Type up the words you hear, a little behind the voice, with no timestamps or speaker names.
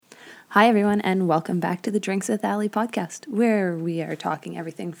Hi, everyone, and welcome back to the Drinks with Ali podcast, where we are talking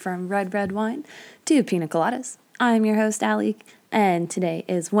everything from red wine to pina coladas. I'm your host, Ali, and today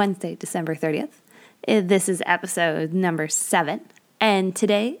is Wednesday, December 30th. This is episode number 7, and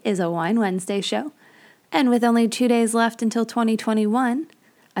today is a Wine Wednesday show. And with only 2 days left until 2021,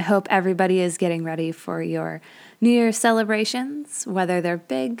 I hope everybody is getting ready for your New Year's celebrations, whether they're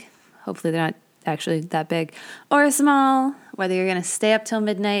big, hopefully they're not actually that big, or small, whether you're going to stay up till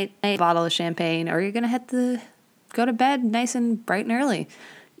midnight, a bottle of champagne, or you're going to go to bed nice and bright and early.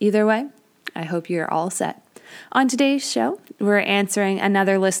 Either way, I hope you're all set. On today's show, we're answering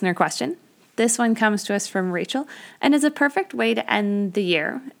another listener question. This one comes to us from Rachel, and is a perfect way to end the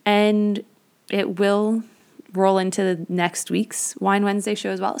year, and it will roll into next week's Wine Wednesday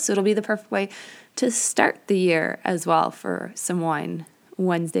show as well, so it'll be the perfect way to start the year as well for some Wine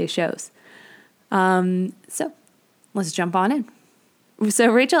Wednesday shows. So let's jump on in. So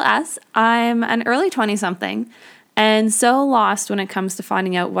Rachel asks, I'm an early 20-something and so lost when it comes to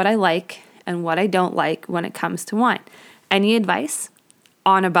finding out what I like and what I don't like when it comes to wine. Any advice?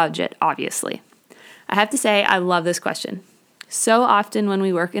 On a budget, obviously. I have to say, I love this question. So often when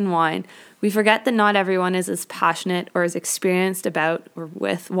we work in wine, we forget that not everyone is as passionate or as experienced about or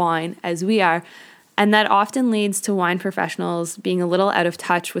with wine as we are, and that often leads to wine professionals being a little out of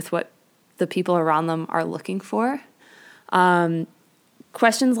touch with what the people around them are looking for.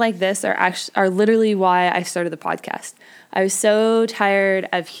 Questions like this are literally why I started the podcast. I was so tired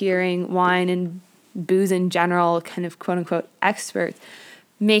of hearing wine and booze in general, kind of quote unquote experts,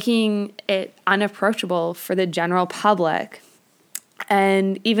 making it unapproachable for the general public.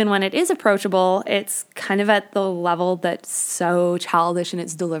 And even when it is approachable, it's kind of at the level that's so childish in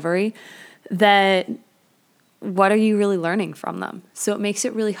its delivery that what are you really learning from them? So it makes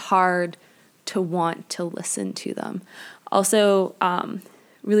it really hard to want to listen to them. Also,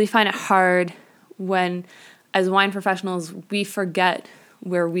 really find it hard when, as wine professionals, we forget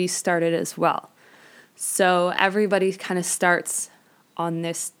where we started as well. So everybody kind of starts on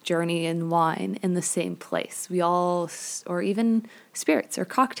this journey in wine in the same place. We all, or even spirits or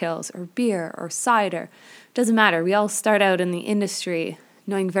cocktails or beer or cider, doesn't matter. We all start out in the industry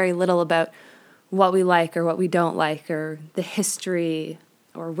knowing very little about what we like or what we don't like, or the history,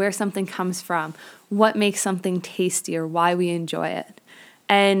 or where something comes from, what makes something tasty, or why we enjoy it.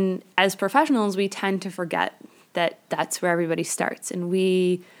 And as professionals, we tend to forget that that's where everybody starts, and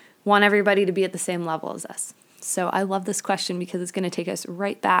we want everybody to be at the same level as us. So I love this question because it's going to take us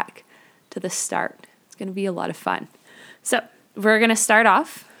right back to the start. It's going to be a lot of fun. So we're going to start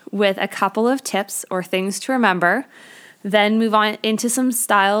off with a couple of tips or things to remember, then move on into some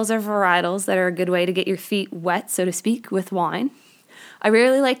styles or varietals that are a good way to get your feet wet, so to speak, with wine. I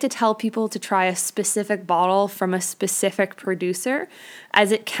really like to tell people to try a specific bottle from a specific producer,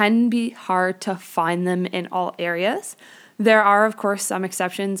 as it can be hard to find them in all areas. There are, of course, some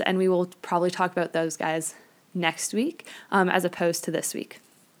exceptions, and we will probably talk about those guys next week, as opposed to this week.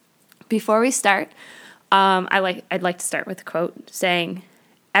 Before we start, I'd like to start with a quote saying,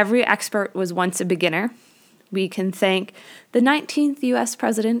 "Every expert was once a beginner." We can thank the 19th U.S.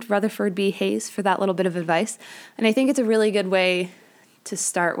 President, Rutherford B. Hayes, for that little bit of advice, and I think it's a really good way to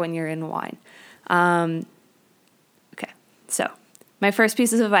start when you're in wine. Okay, so my first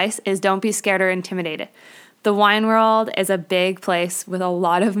piece of advice is don't be scared or intimidated. The wine world is a big place with a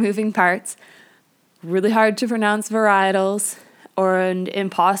lot of moving parts, really hard to pronounce varietals, and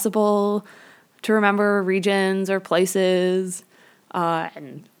impossible to remember regions or places,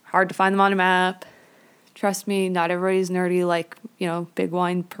 and hard to find them on a map. Trust me, not everybody's nerdy like, big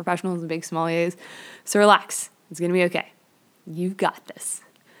wine professionals and big sommeliers. So relax, it's going to be okay. You've got this.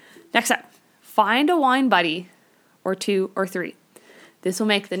 Next up, find a wine buddy or 2 or 3. This will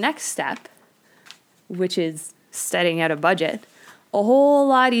make the next step, which is setting out a budget, a whole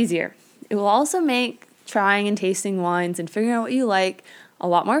lot easier. It will also make trying and tasting wines and figuring out what you like a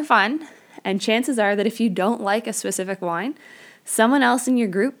lot more fun. And chances are that if you don't like a specific wine, someone else in your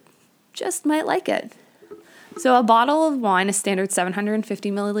group just might like it. So a bottle of wine, a standard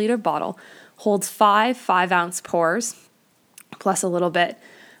 750 milliliter bottle, holds 5 5-ounce pours, plus a little bit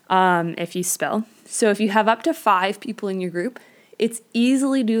if you spill. So if you have up to 5 people in your group, it's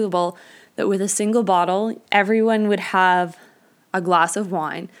easily doable that with a single bottle, everyone would have a glass of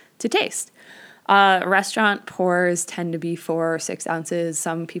wine to taste. Restaurant pours tend to be 4 or 6 ounces.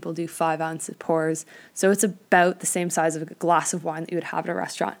 Some people do 5-ounce pours. So it's about the same size of a glass of wine that you would have at a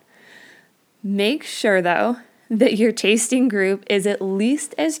restaurant. Make sure, though, that your tasting group is at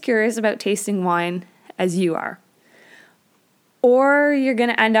least as curious about tasting wine as you are. Or you're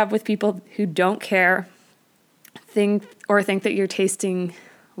going to end up with people who don't care, think that you're tasting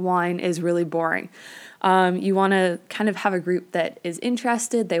wine is really boring. You want to kind of have a group that is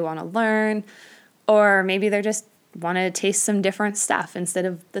interested, they want to learn, or maybe they're just want to taste some different stuff instead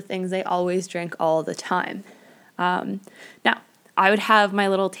of the things they always drink all the time. Now, I would have my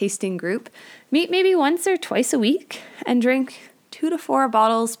little tasting group meet maybe once or twice a week and drink 2 to 4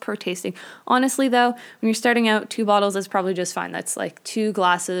 bottles per tasting. Honestly, though, when you're starting out, 2 bottles is probably just fine. That's like 2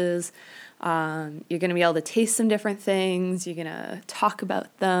 glasses. You're going to be able to taste some different things. You're going to talk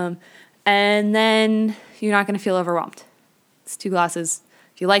about them. And then you're not going to feel overwhelmed. It's 2 glasses.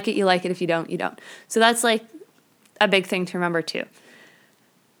 If you like it, you like it. If you don't, you don't. So that's like a big thing to remember too.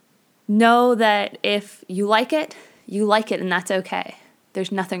 Know that if you like it, and that's okay.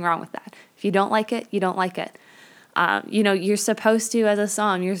 There's nothing wrong with that. If you don't like it, you don't like it. You're supposed to, as a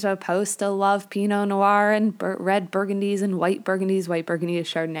somm, you're supposed to love Pinot Noir and red Burgundies and white Burgundies. White Burgundy is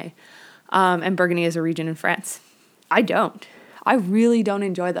Chardonnay. And Burgundy is a region in France. I don't. I really don't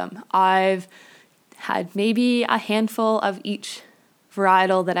enjoy them. I've had maybe a handful of each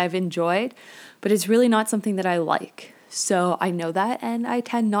varietal that I've enjoyed, but it's really not something that I like. So I know that, and I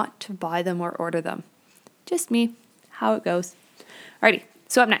tend not to buy them or order them. Just me, how it goes. Alrighty,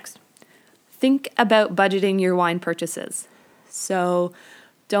 so up next. Think about budgeting your wine purchases. So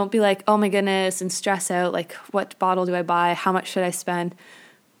don't be like, oh my goodness, and stress out, like, what bottle do I buy? How much should I spend?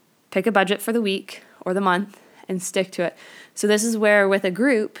 Pick a budget for the week or the month and stick to it. So this is where with a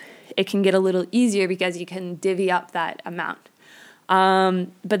group, it can get a little easier because you can divvy up that amount.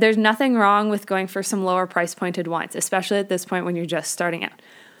 But there's nothing wrong with going for some lower price pointed wines, especially at this point when you're just starting out.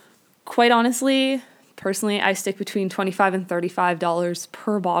 Quite honestly, personally, I stick between $25 and $35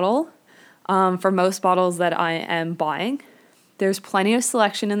 per bottle for most bottles that I am buying. There's plenty of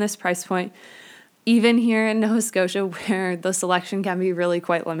selection in this price point. Even here in Nova Scotia, where the selection can be really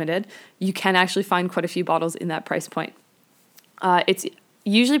quite limited, you can actually find quite a few bottles in that price point. It's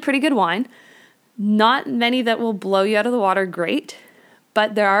usually pretty good wine. Not many that will blow you out of the water great,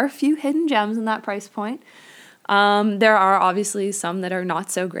 but there are a few hidden gems in that price point. There are obviously some that are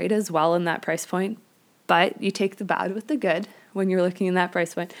not so great as well in that price point, but you take the bad with the good when you're looking in that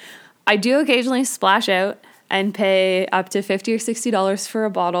price point. I do occasionally splash out and pay up to $50 or $60 for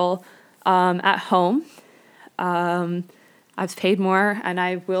a bottle at home. I've paid more, and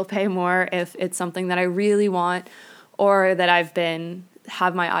I will pay more if it's something that I really want or that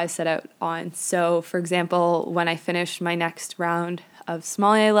have my eyes set out on. So, for example, when I finish my next round of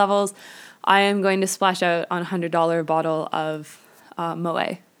sommelier levels, I am going to splash out on a $100 bottle of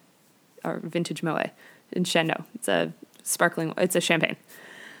Moet, or vintage Moet in Chandon. It's a champagne.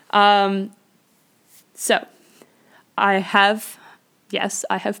 So I have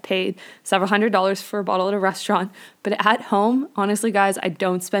paid several $100s for a bottle at a restaurant, but at home, honestly, guys, I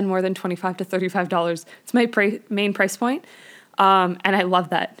don't spend more than $25 to $35. It's my main price point, and I love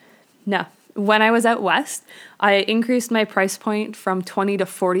that. Now, when I was out west, I increased my price point from $20 to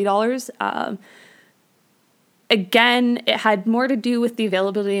 $40. Again, it had more to do with the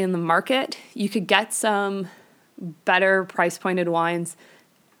availability in the market. You could get some better price pointed wines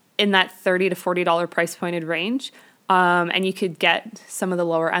in that $30 to $40 price pointed range. And you could get some of the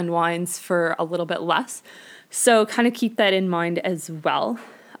lower end wines for a little bit less. So kind of keep that in mind as well.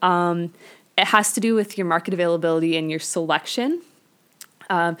 It has to do with your market availability and your selection.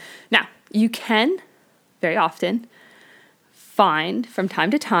 Now, you can very often find from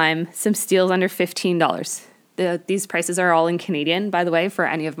time to time some steals under $15. These prices are all in Canadian, by the way, for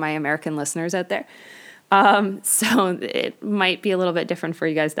any of my American listeners out there. So it might be a little bit different for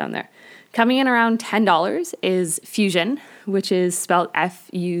you guys down there. Coming in around $10 is Fusion, which is spelled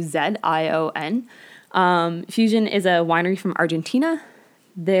Fuzion. Fusion is a winery from Argentina.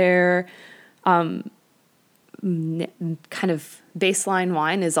 Their kind of baseline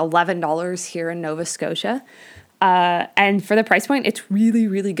wine is $11 here in Nova Scotia. And for the price point, it's really,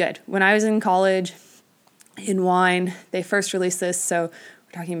 really good. When I was in college in wine, they first released this, so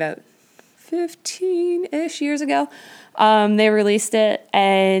we're talking about 15-ish years ago. They released it,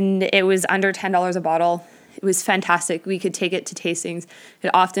 and it was under $10 a bottle. It was fantastic. We could take it to tastings. It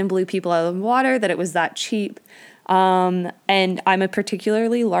often blew people out of the water that it was that cheap. And I'm a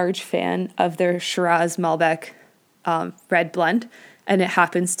particularly large fan of their Shiraz Malbec red blend, and it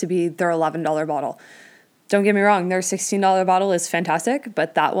happens to be their $11 bottle. Don't get me wrong, their $16 bottle is fantastic,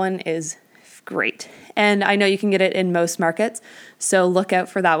 but that one is great. And I know you can get it in most markets, so look out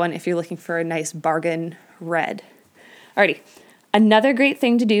for that one if you're looking for a nice bargain red. Alrighty, another great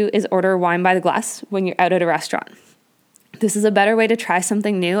thing to do is order wine by the glass when you're out at a restaurant. This is a better way to try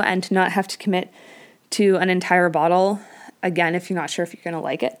something new and to not have to commit to an entire bottle, again, if you're not sure if you're going to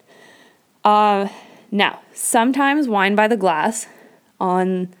like it. Now, sometimes wine by the glass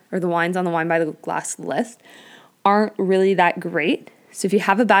the wines on the Wine by the Glass list aren't really that great. So if you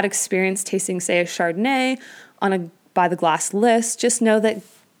have a bad experience tasting, say, a Chardonnay on a by the glass list, just know that that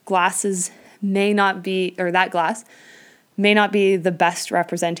glass may not be the best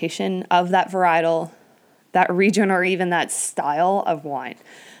representation of that varietal, that region, or even that style of wine.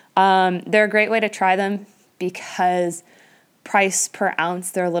 They're a great way to try them because price per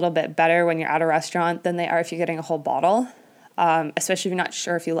ounce, they're a little bit better when you're at a restaurant than they are if you're getting a whole bottle, especially if you're not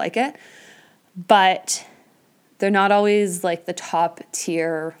sure if you like it. But they're not always like the top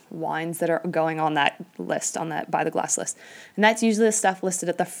tier wines that are going on that list, on that by the glass list. And that's usually the stuff listed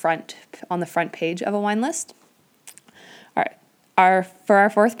at the front, on the front page of a wine list. All right. For our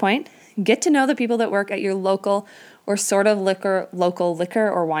fourth point, get to know the people that work at your local or sort of local liquor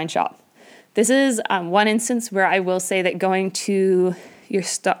or wine shop. This is one instance where I will say that going to your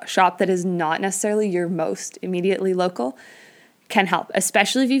shop that is not necessarily your most immediately local can help,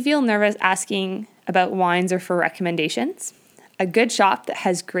 especially if you feel nervous asking about wines or for recommendations. A good shop that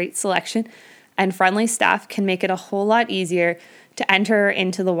has great selection and friendly staff can make it a whole lot easier to enter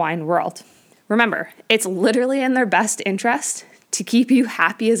into the wine world. Remember, it's literally in their best interest to keep you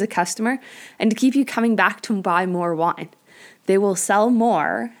happy as a customer and to keep you coming back to buy more wine. They will sell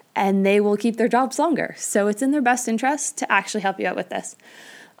more and they will keep their jobs longer. So it's in their best interest to actually help you out with this.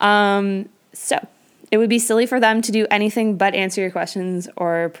 So it would be silly for them to do anything but answer your questions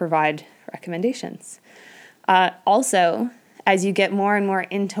or provide recommendations. Also, as you get more and more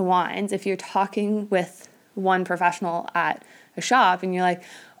into wines, if you're talking with one professional at a shop and you're like,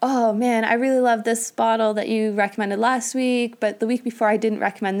 oh man, I really love this bottle that you recommended last week, but the week before I didn't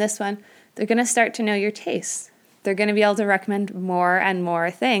recommend this one, they're going to start to know your tastes. They're going to be able to recommend more and more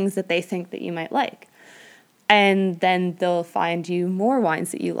things that they think that you might like. And then they'll find you more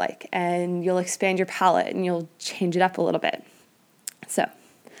wines that you like, and you'll expand your palate and you'll change it up a little bit. So,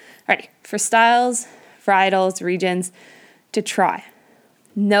 alrighty, for styles, varietals, regions to try.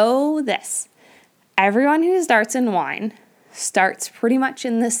 Know this. Everyone who starts in wine starts pretty much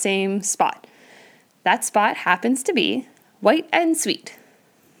in the same spot. That spot happens to be white and sweet.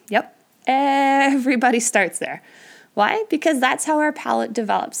 Yep. Everybody starts there. Why? Because that's how our palate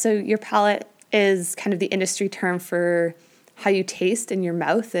develops. So your palate is kind of the industry term for how you taste in your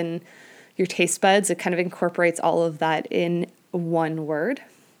mouth and your taste buds. It kind of incorporates all of that in one word.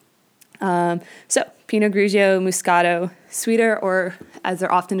 So Pinot Grigio, Moscato, sweeter, or as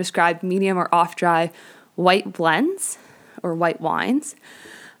they're often described, medium or off-dry white blends or white wines.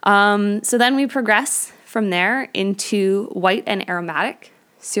 So then we progress from there into white and aromatic.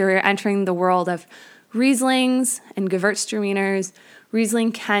 So you're entering the world of Rieslings and Gewürztraminers.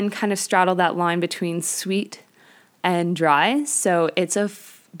 Riesling can kind of straddle that line between sweet and dry. So it's a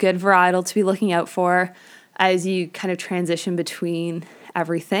good varietal to be looking out for as you kind of transition between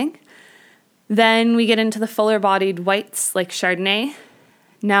everything. Then we get into the fuller-bodied whites like Chardonnay.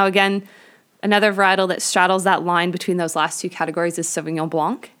 Now again, another varietal that straddles that line between those last two categories is Sauvignon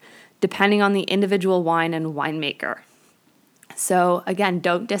Blanc, depending on the individual wine and winemaker. So again,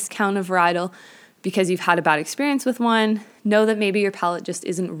 don't discount a varietal because you've had a bad experience with one. Know that maybe your palate just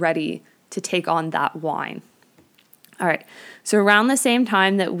isn't ready to take on that wine. All right, so around the same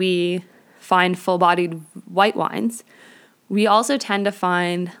time that we find full-bodied white wines, we also tend to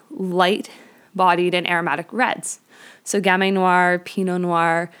find light-bodied and aromatic reds. So Gamay Noir, Pinot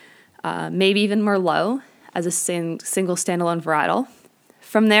Noir, maybe even Merlot as a single standalone varietal.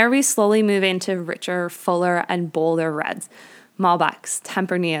 From there, we slowly move into richer, fuller, and bolder reds. Malbecs,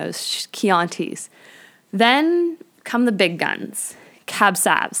 Tempernios, Chiantis. Then come the big guns, Cab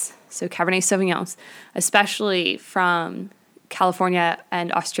Savs, so Cabernet Sauvignons, especially from California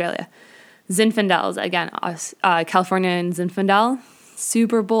and Australia. Zinfandels, again, California and Zinfandel,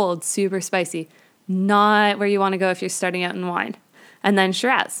 super bold, super spicy. Not where you want to go if you're starting out in wine. And then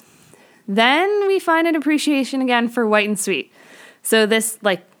Shiraz. Then we find an appreciation again for white and sweet. So this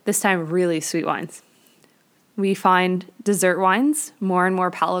time really sweet wines. We find dessert wines more and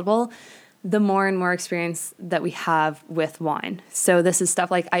more palatable the more and more experience that we have with wine. So this is stuff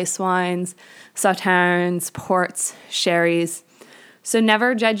like ice wines, sauternes, ports, sherries. So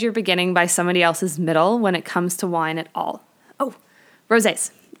never judge your beginning by somebody else's middle when it comes to wine at all. Oh,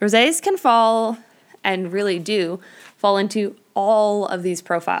 rosés. Rosés can fall, and really do, fall into all of these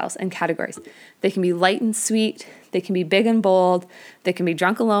profiles and categories. They can be light and sweet. They can be big and bold. They can be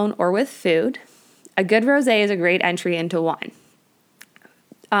drunk alone or with food. A good rosé is a great entry into wine.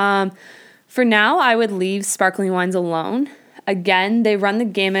 For now, I would leave sparkling wines alone. Again, they run the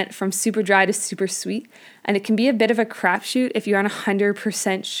gamut from super dry to super sweet, and it can be a bit of a crapshoot if you aren't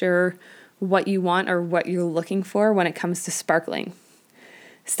 100% sure what you want or what you're looking for when it comes to sparkling.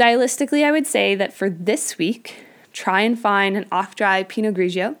 Stylistically, I would say that for this week, try and find an off-dry Pinot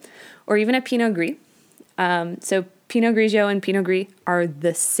Grigio or even a Pinot Gris. So Pinot Grigio and Pinot Gris are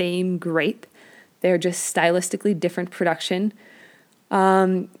the same grape. They're just stylistically different production.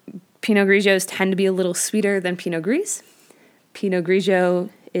 Pinot Grigios tend to be a little sweeter than Pinot Gris. Pinot Grigio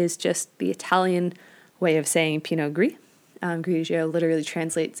is just the Italian way of saying Pinot Gris. Grigio literally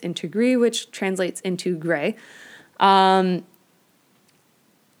translates into gris, which translates into gray. And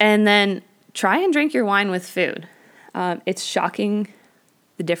then try and drink your wine with food. It's shocking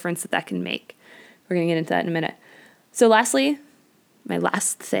the difference that can make. We're going to get into that in a minute. So lastly, my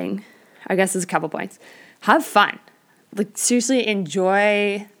last thing, I guess, is a couple points. Have fun. Like, seriously,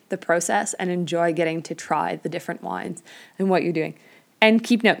 enjoy the process and enjoy getting to try the different wines and what you're doing. And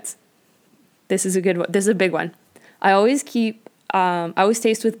keep notes. This is a good one. This is a big one. I always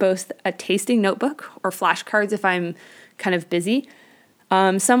taste with both a tasting notebook or flashcards if I'm kind of busy.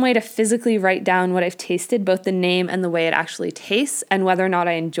 Some way to physically write down what I've tasted, both the name and the way it actually tastes, and whether or not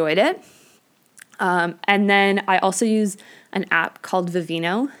I enjoyed it. And then I also use an app called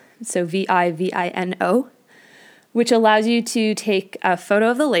Vivino, so Vivino, which allows you to take a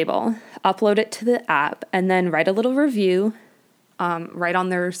photo of the label, upload it to the app, and then write a little review right on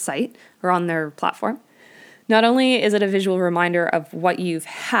their site or on their platform. Not only is it a visual reminder of what you've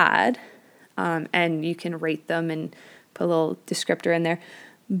had, and you can rate them and put a little descriptor in there,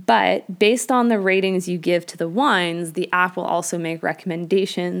 but based on the ratings you give to the wines, the app will also make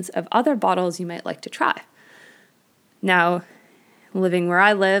recommendations of other bottles you might like to try. Now, living where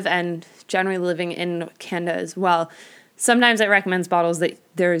I live and generally living in Canada as well, sometimes it recommends bottles that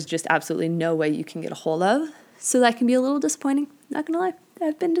there is just absolutely no way you can get a hold of. So that can be a little disappointing. Not gonna lie,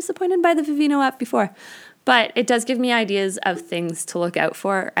 I've been disappointed by the Vivino app before. But it does give me ideas of things to look out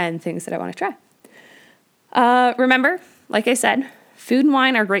for and things that I want to try. Remember, like I said, food and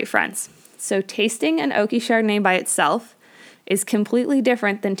wine are great friends. So tasting an oaky Chardonnay by itself is completely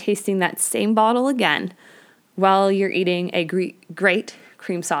different than tasting that same bottle again while you're eating a great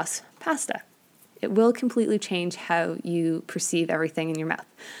cream sauce pasta. It will completely change how you perceive everything in your mouth.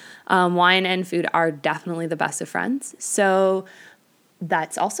 Wine and food are definitely the best of friends. So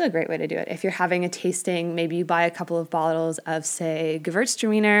that's also a great way to do it. If you're having a tasting, maybe you buy a couple of bottles of, say,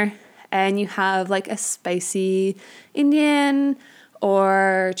 Gewürztraminer, and you have like a spicy Indian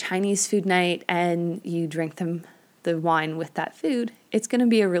or Chinese food night, and you drink the wine with that food. It's going to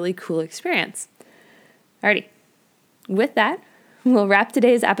be a really cool experience. Alrighty. With that, we'll wrap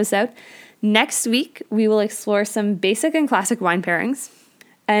today's episode. Next week, we will explore some basic and classic wine pairings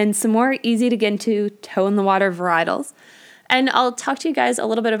and some more easy to get into toe-in-the-water varietals. And I'll talk to you guys a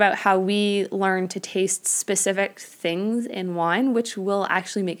little bit about how we learn to taste specific things in wine, which will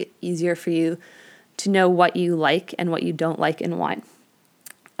actually make it easier for you to know what you like and what you don't like in wine.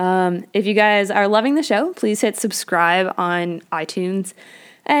 If you guys are loving the show, please hit subscribe on iTunes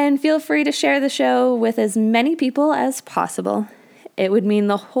and feel free to share the show with as many people as possible. It would mean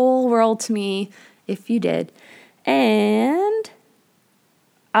the whole world to me if you did. And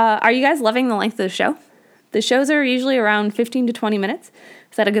are you guys loving the length of the show? The shows are usually around 15 to 20 minutes.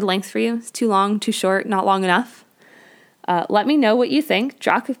 Is that a good length for you? It's too long, too short, not long enough? Let me know what you think.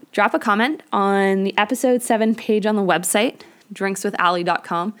 Drop a comment on the episode 7 page on the website,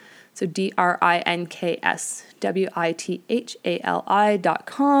 drinkswithali.com. So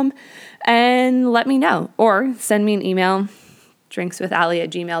DRINKSWITHALI.com. And let me know. Or send me an email,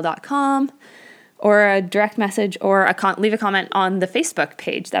 drinkswithali@gmail.com. Or a direct message, or leave a comment on the Facebook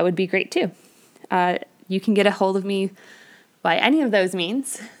page. That would be great too. You can get a hold of me by any of those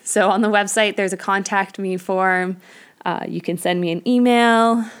means. So on the website, there's a contact me form. You can send me an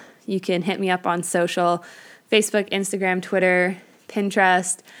email. You can hit me up on social, Facebook, Instagram, Twitter,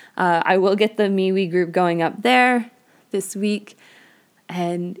 Pinterest. I will get the MeWe group going up there this week,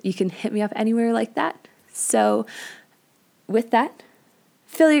 and you can hit me up anywhere like that. So with that,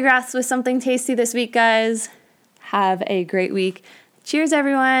 fill your glass with something tasty this week, guys. Have a great week. Cheers,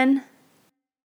 everyone.